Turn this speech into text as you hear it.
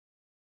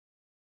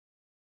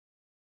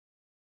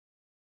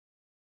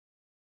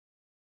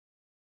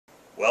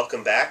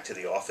Welcome back to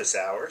the office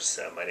hours.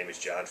 My name is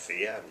John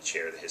Fia. I'm the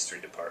chair of the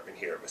history department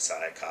here at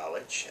Messiah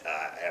College.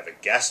 I have a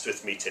guest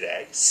with me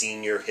today,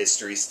 senior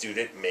history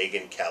student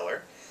Megan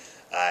Keller.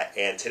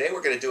 And today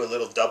we're going to do a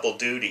little double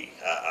duty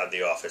on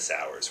the office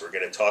hours. We're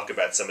going to talk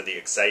about some of the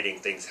exciting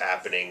things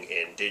happening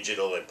in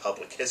digital and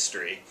public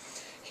history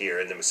here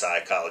in the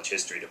Messiah College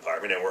History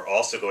Department. And we're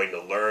also going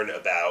to learn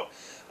about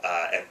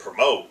and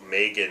promote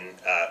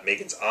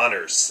Megan's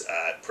honors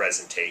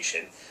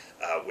presentation,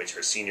 which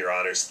her senior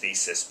honors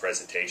thesis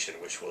presentation,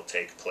 which will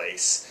take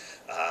place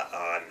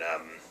on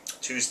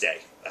Tuesday.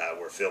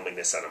 We're filming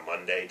this on a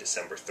Monday,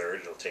 December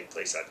 3rd. It'll take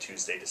place on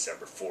Tuesday,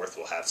 December 4th.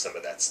 We'll have some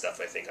of that stuff,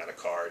 I think, on a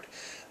card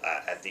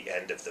at the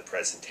end of the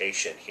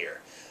presentation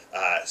here.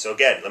 So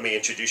again, let me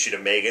introduce you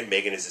to Megan.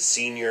 Megan is a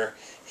senior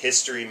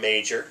history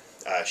major.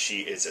 She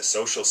is a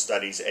social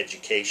studies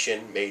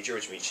education major,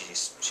 which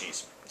means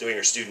she's doing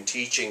her student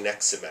teaching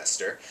next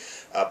semester.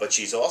 But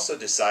she's also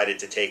decided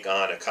to take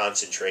on a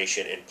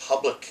concentration in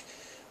public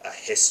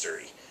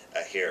history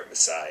here at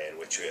Messiah, in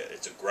which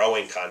it's a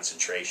growing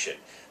concentration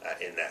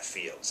in that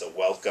field. So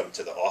welcome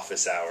to the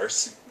office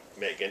hours,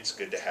 Megan. It's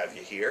good to have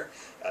you here.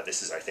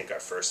 This is, I think, our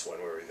first one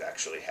where we've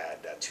actually had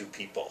two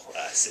people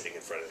sitting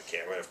in front of the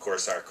camera. And of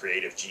course, our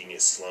creative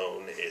genius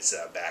Sloan is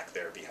back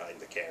there behind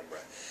the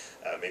camera.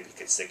 Maybe you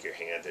could stick your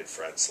hand in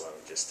front, Sloan,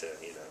 just to,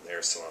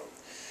 there's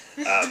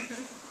Sloan.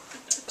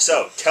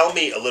 So tell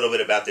me a little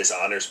bit about this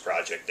honors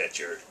project that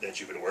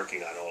you've been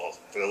working on all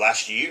for the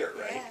last year,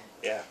 right?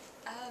 Yeah.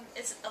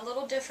 It's a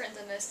little different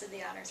than most of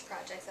the honors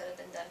projects that have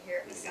been done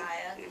here at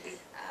Messiah.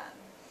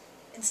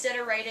 Instead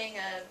of writing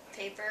a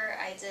paper,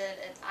 I did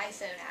an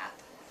iPhone app,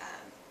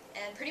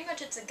 and pretty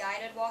much it's a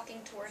guided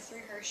walking tour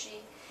through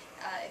Hershey.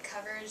 It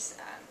covers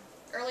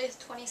early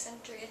 20th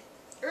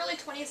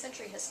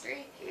century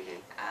history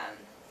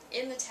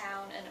in the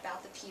town and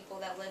about the people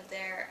that lived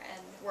there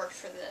and worked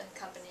for the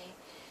company.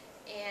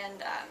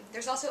 And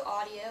there's also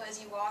audio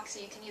as you walk, so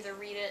you can either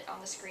read it on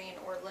the screen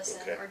or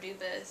listen or do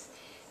both.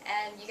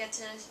 And you get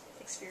to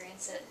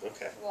experience it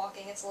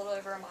walking. It's a little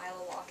over a mile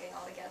of walking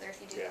altogether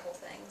if you do the whole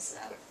thing. So.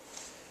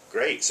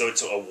 Great. So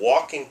it's a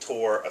walking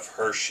tour of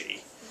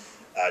Hershey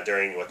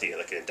during like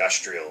an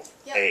industrial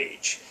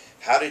age.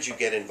 How did you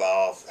get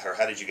involved, or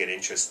how did you get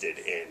interested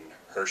in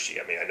Hershey?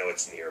 I mean, I know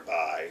it's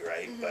nearby,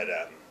 right? But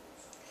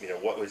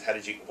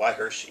why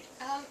Hershey?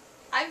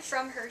 I'm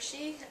from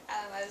Hershey.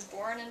 I was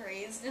born and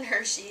raised in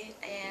Hershey,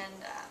 and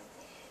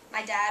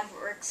my dad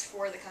works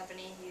for the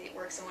company. He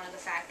works in one of the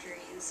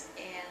factories,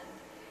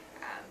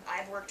 and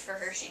I've worked for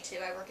Hershey too.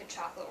 I work at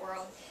Chocolate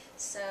World.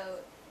 So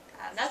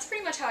that's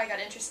pretty much how I got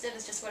interested.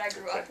 It's just what I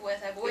grew up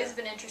with. I've always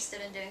been interested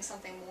in doing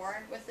something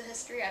more with the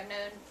history. I've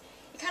known,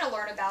 you kind of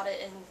learn about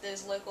it in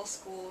those local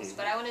schools,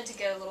 but I wanted to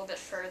go a little bit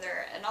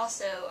further and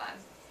also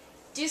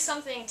do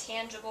something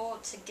tangible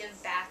to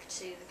give back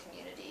to the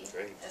community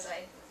as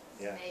I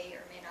may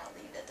or may not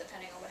leave it,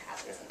 depending on what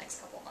happens in the next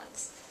couple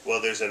months.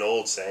 Well, there's an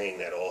old saying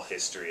that all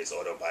history is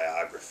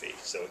autobiography.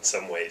 So in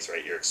some ways,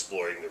 right, you're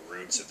exploring the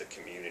roots of the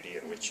community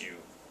in which you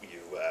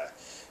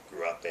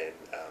grew up in.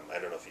 I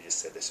don't know if you just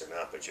said this or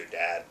not, but your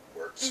dad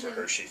works for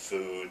Hershey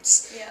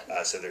Foods.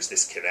 So there's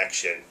this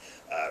connection,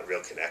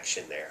 real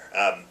connection there.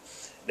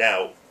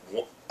 Now,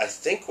 I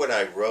think when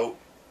I wrote,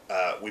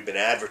 we've been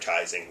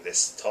advertising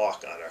this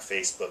talk on our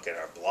Facebook and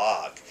our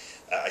blog.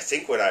 I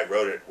think when I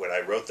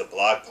wrote the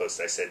blog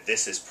post, I said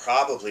this is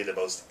probably the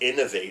most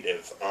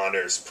innovative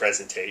honors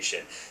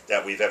presentation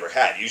that we've ever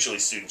had. Usually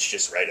students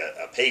just write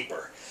a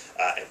paper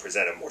and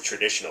present a more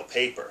traditional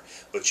paper,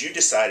 but you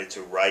decided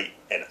to write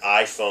an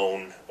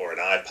iPhone or an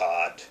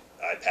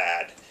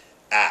iPad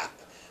app.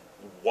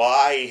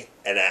 Why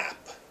an app?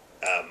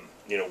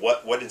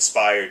 What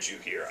inspired you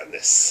here on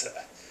this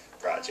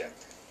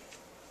project?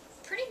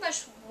 Pretty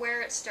much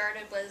where it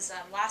started was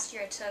last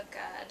year I took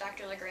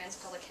Dr. LeGrand's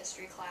public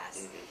history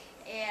class,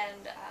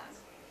 and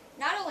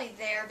not only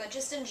there, but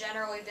just in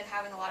general, we've been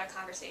having a lot of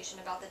conversation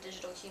about the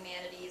digital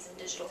humanities and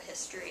digital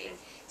history.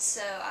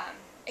 So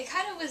it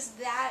kind of was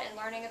that and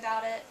learning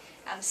about it,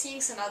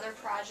 seeing some other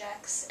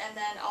projects, and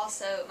then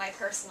also my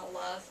personal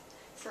love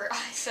for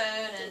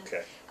iPhone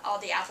and all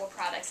the Apple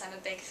products. I'm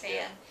a big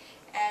fan.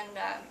 And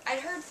I'd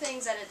heard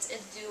things that it's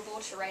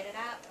doable to write an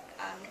app,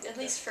 at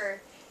least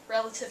for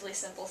relatively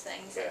simple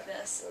things like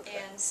this,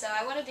 and so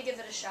I wanted to give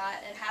it a shot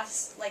and have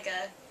like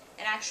an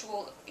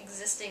actual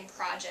existing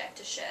project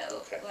to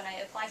show when I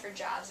apply for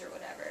jobs or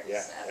whatever.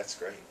 Yeah, so, that's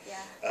great.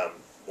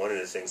 One of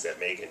the things that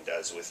Megan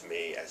does with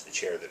me as the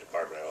chair of the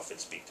department, I often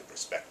speak to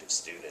prospective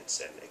students,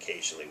 and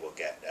occasionally we'll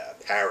get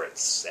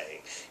parents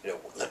saying,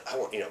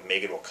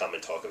 Megan will come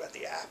and talk about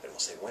the app, and we'll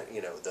say,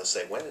 they'll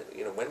say,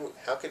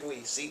 how can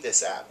we see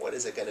this app? When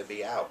is it going to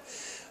be out?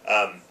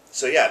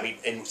 So yeah, I mean,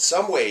 in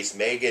some ways,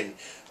 Megan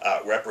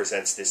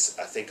represents this,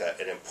 I think,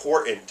 an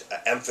important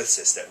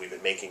emphasis that we've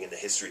been making in the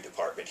history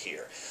department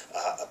here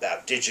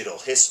about digital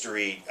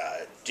history,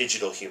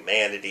 digital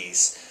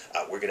humanities.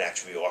 We're going to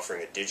actually be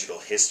offering a digital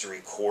history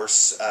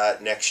course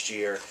next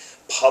year.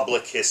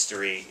 public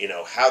history,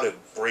 how to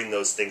bring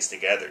those things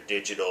together,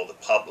 digital, the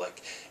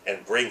public,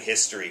 and bring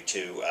history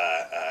to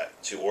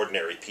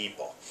ordinary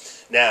people.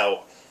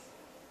 Now,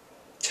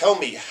 tell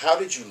me, how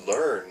did you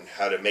learn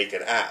how to make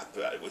an app?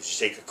 Would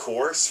you take a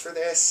course for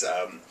this?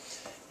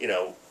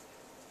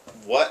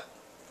 What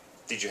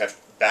did you have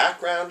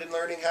background in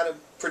learning how to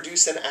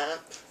produce an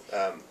app?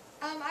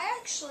 I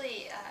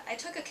actually I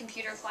took a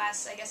computer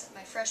class, I guess,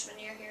 my freshman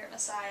year here at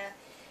Messiah,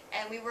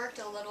 and we worked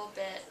a little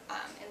bit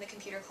in the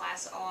computer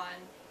class on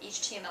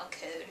HTML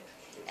code.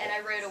 And I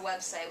wrote a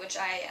website, which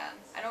I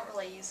don't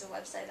really use the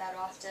website that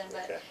often,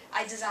 but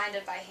I designed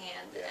it by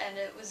hand, and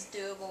it was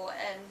doable.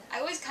 And I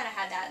always kind of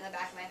had that in the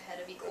back of my head.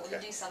 It'd be cool to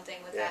do something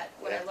with that,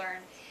 what I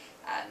learned.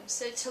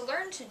 So to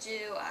learn to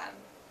do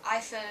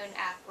iPhone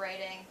app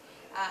writing,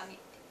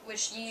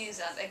 which you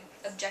use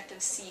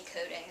Objective-C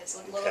coding. It's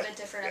a little bit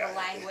different of a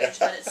language,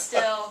 but it's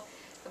still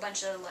a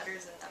bunch of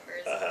letters and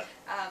numbers.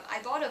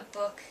 I bought a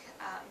book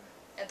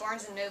at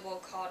Barnes &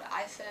 Noble called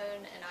iPhone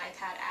and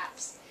iPad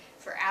Apps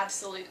for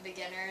Absolute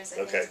Beginners.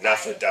 Not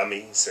for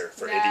dummies or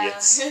for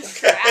idiots.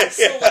 For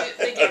absolute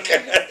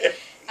beginners.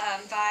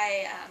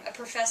 By a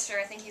professor,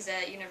 I think he's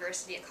at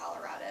University of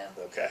Colorado.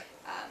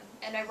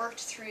 And I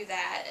worked through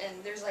that,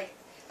 and there's like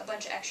a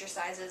bunch of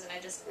exercises, and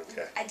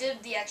I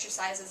did the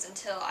exercises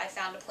until I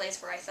found a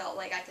place where I felt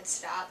like I could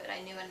stop and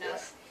I knew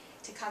enough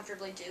to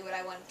comfortably do what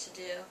I wanted to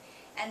do.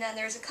 And then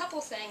there's a couple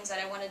things that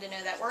I wanted to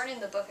know that weren't in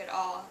the book at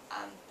all.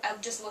 I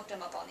just looked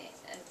them up on the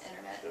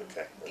internet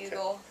and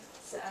Google.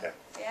 So,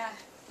 yeah.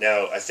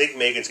 Now, I think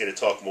Megan's going to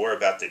talk more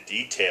about the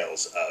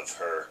details of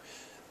her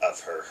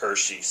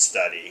Hershey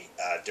study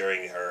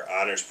during her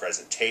honors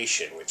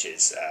presentation, which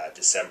is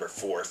December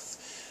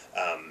 4th.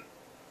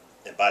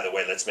 And by the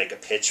way, let's make a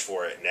pitch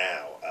for it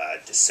now.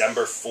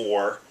 December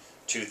 4,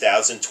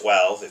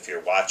 2012, if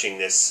you're watching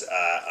this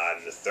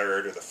on the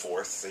 3rd or the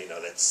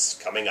 4th, that's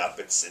coming up.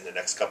 It's in the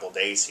next couple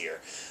days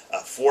here.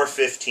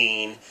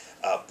 4:15,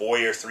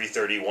 Boyer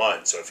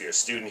 331. So if you're a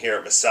student here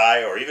at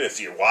Messiah, or even if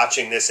you're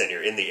watching this and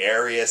you're in the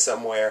area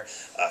somewhere,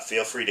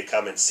 feel free to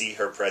come and see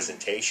her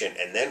presentation.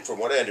 And then from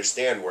what I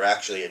understand, we're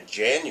actually in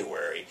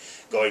January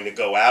going to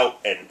go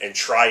out and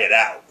try it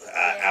out,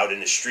 out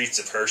in the streets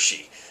of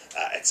Hershey.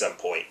 At some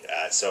point,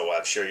 so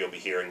I'm sure you'll be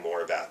hearing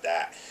more about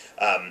that.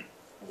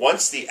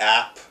 Once the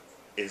app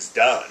is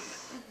done,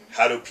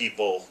 how will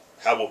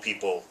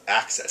people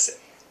access it?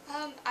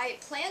 I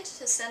plan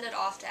to send it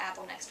off to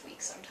Apple next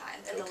week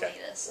sometime at the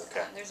latest.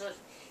 There's a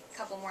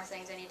couple more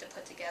things I need to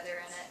put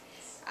together in it,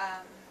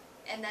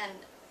 and then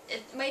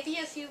it might be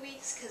a few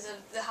weeks because of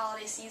the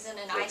holiday season,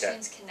 and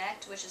iTunes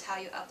Connect, which is how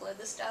you upload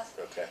the stuff,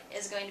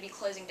 is going to be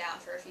closing down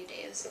for a few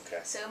days.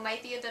 So it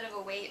might be a bit of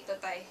a wait,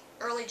 but by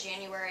early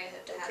January I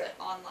hope to have it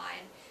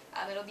online.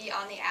 It'll be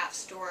on the App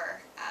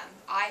Store,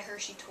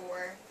 Hershey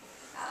Tour,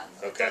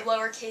 the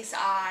lowercase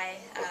I,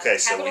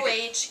 capital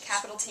H,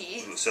 capital T.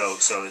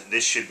 So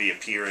this should be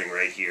appearing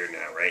right here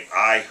now, right?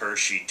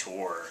 Hershey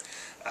Tour.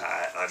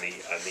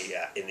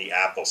 In the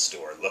Apple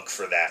Store. Look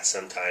for that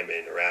sometime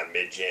in around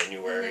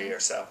mid-January or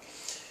so.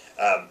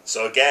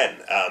 So again,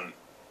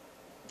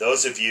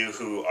 those of you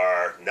who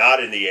are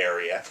not in the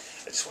area,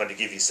 I just wanted to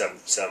give you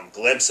some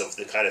glimpse of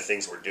the kind of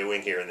things we're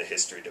doing here in the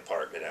history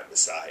department at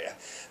Messiah.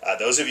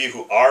 Those of you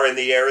who are in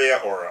the area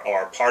or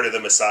are part of the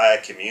Messiah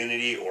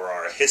community or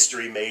are a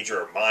history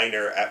major or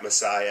minor at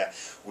Messiah,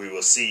 we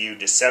will see you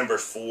December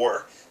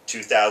 4,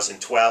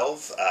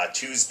 2012,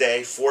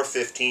 Tuesday,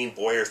 4:15,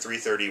 Boyer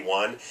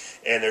 331,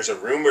 and there's a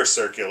rumor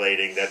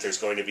circulating that there's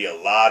going to be a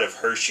lot of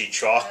Hershey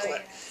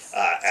chocolate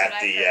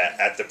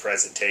at the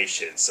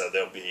presentation. So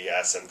there'll be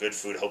some good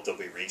food. Hope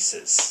there'll be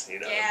Reese's.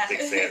 I'm a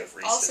big fan of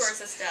Reese's. All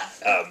sorts of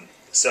stuff.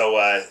 So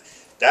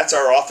that's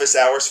our office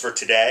hours for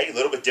today. A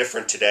little bit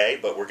different today,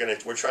 but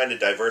we're trying to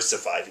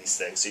diversify these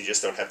things, so you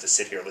just don't have to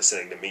sit here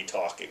listening to me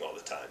talking all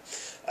the time.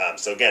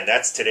 So again,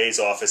 that's today's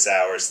office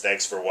hours.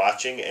 Thanks for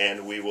watching,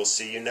 and we will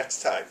see you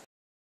next time.